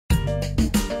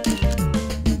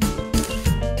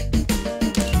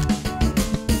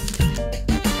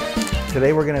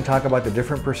Today we're going to talk about the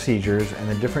different procedures and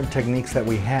the different techniques that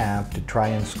we have to try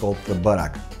and sculpt the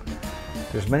buttock.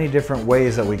 There's many different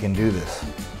ways that we can do this.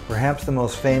 Perhaps the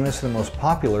most famous and the most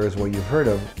popular is what you've heard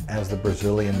of as the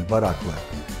Brazilian buttock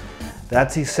lift.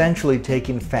 That's essentially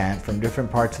taking fat from different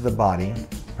parts of the body,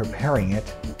 preparing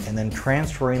it, and then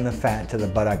transferring the fat to the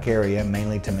buttock area,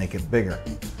 mainly to make it bigger.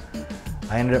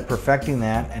 I ended up perfecting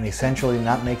that and essentially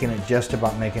not making it just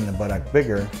about making the buttock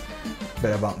bigger,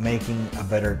 but about making a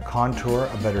better contour,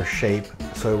 a better shape.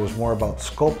 So it was more about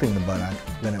sculpting the buttock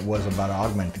than it was about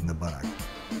augmenting the buttock.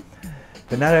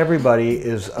 But not everybody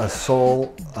is a sole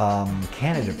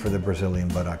candidate for the Brazilian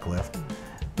buttock lift,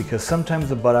 because sometimes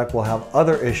the buttock will have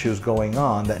other issues going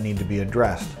on that need to be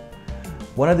addressed.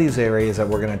 One of these areas that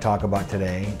we're going to talk about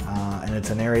today, and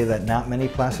it's an area that not many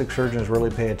plastic surgeons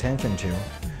really pay attention to,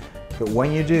 but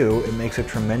when you do, it makes a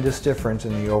tremendous difference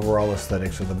in the overall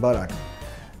aesthetics of the buttock.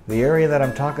 The area that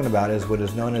I'm talking about is what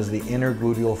is known as the inner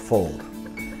gluteal fold.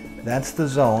 That's the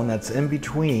zone that's in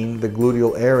between the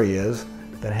gluteal areas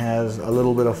that has a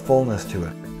little bit of fullness to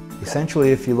it.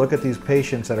 Essentially, if you look at these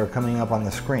patients that are coming up on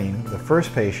the screen, the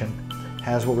first patient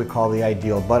has what we call the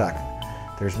ideal buttock.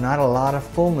 There's not a lot of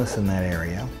fullness in that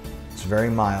area. It's very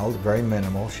mild, very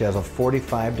minimal. She has a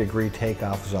 45-degree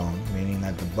takeoff zone, meaning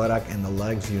that the buttock and the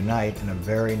legs unite in a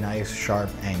very nice sharp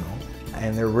angle.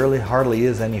 And there really hardly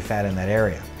is any fat in that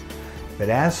area. But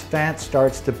as fat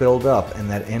starts to build up in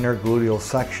that inner gluteal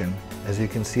section, as you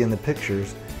can see in the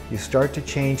pictures, you start to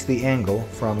change the angle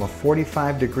from a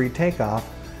 45-degree takeoff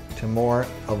to more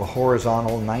of a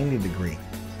horizontal 90-degree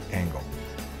angle.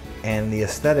 And the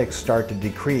aesthetics start to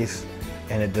decrease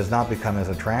and it does not become as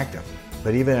attractive.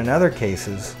 But even in other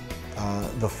cases,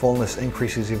 the fullness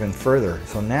increases even further.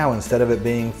 So now instead of it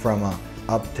being from a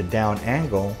up to down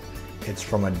angle, it's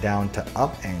from a down to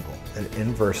up angle. It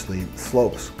inversely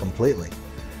slopes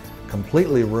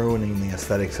completely ruining the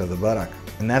aesthetics of the buttock.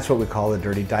 And that's what we call the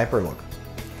dirty diaper look.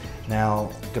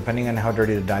 Now, depending on how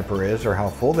dirty the diaper is or how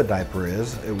full the diaper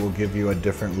is, it will give you a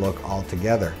different look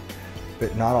altogether.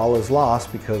 But not all is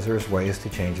lost, because there's ways to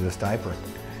change this diaper.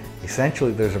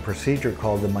 Essentially, there's a procedure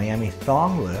called the Miami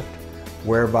thong lift,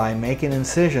 whereby making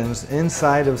incisions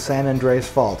inside of San Andreas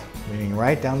fault, meaning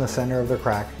right down the center of the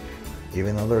crack.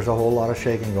 Even though there's a whole lot of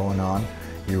shaking going on,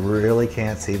 you really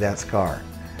can't see that scar.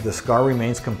 The scar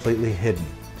remains completely hidden.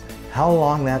 How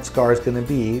long that scar is going to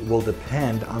be will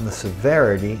depend on the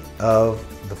severity of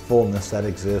the fullness that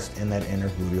exists in that inner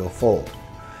gluteal fold.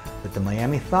 But the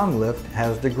Miami thong lift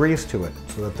has degrees to it,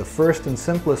 so that the first and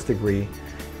simplest degree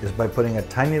is by putting a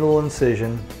tiny little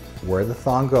incision where the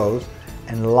thong goes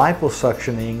and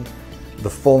liposuctioning the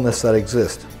fullness that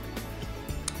exists.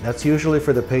 That's usually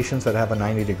for the patients that have a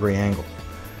 90-degree angle.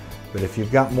 But if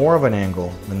you've got more of an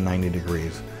angle than 90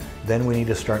 degrees, then we need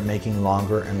to start making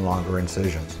longer and longer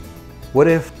incisions. What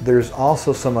if there's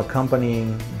also some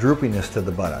accompanying droopiness to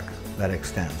the buttock that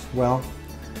extends? Well,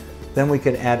 then we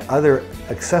could add other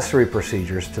accessory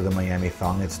procedures to the Miami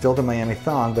thong. It's still the Miami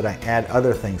thong, but I add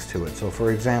other things to it. So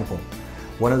for example,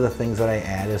 one of the things that I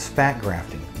add is fat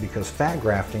grafting, because fat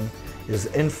grafting is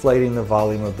inflating the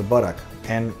volume of the buttock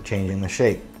and changing the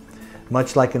shape.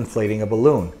 Much like inflating a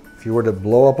balloon. If you were to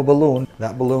blow up a balloon,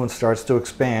 that balloon starts to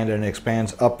expand and it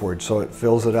expands upward, so it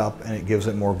fills it up and it gives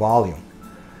it more volume.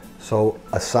 So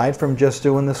aside from just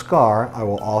doing the scar, I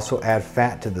will also add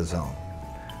fat to the zone.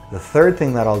 The third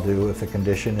thing that I'll do if the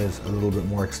condition is a little bit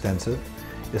more extensive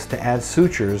is to add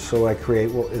sutures, so I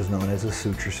create what is known as a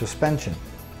suture suspension.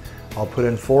 I'll put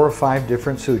in 4 or 5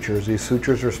 different sutures. These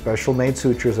sutures are special made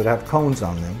sutures that have cones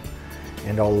on them.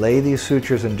 And I'll lay these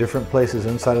sutures in different places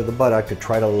inside of the buttock to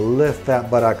try to lift that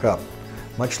buttock up,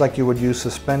 much like you would use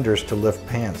suspenders to lift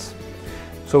pants.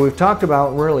 So we've talked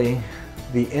about really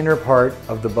the inner part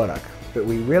of the buttock, but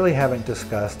we really haven't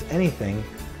discussed anything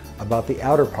about the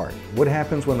outer part. What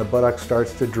happens when the buttock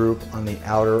starts to droop on the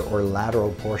outer or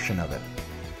lateral portion of it?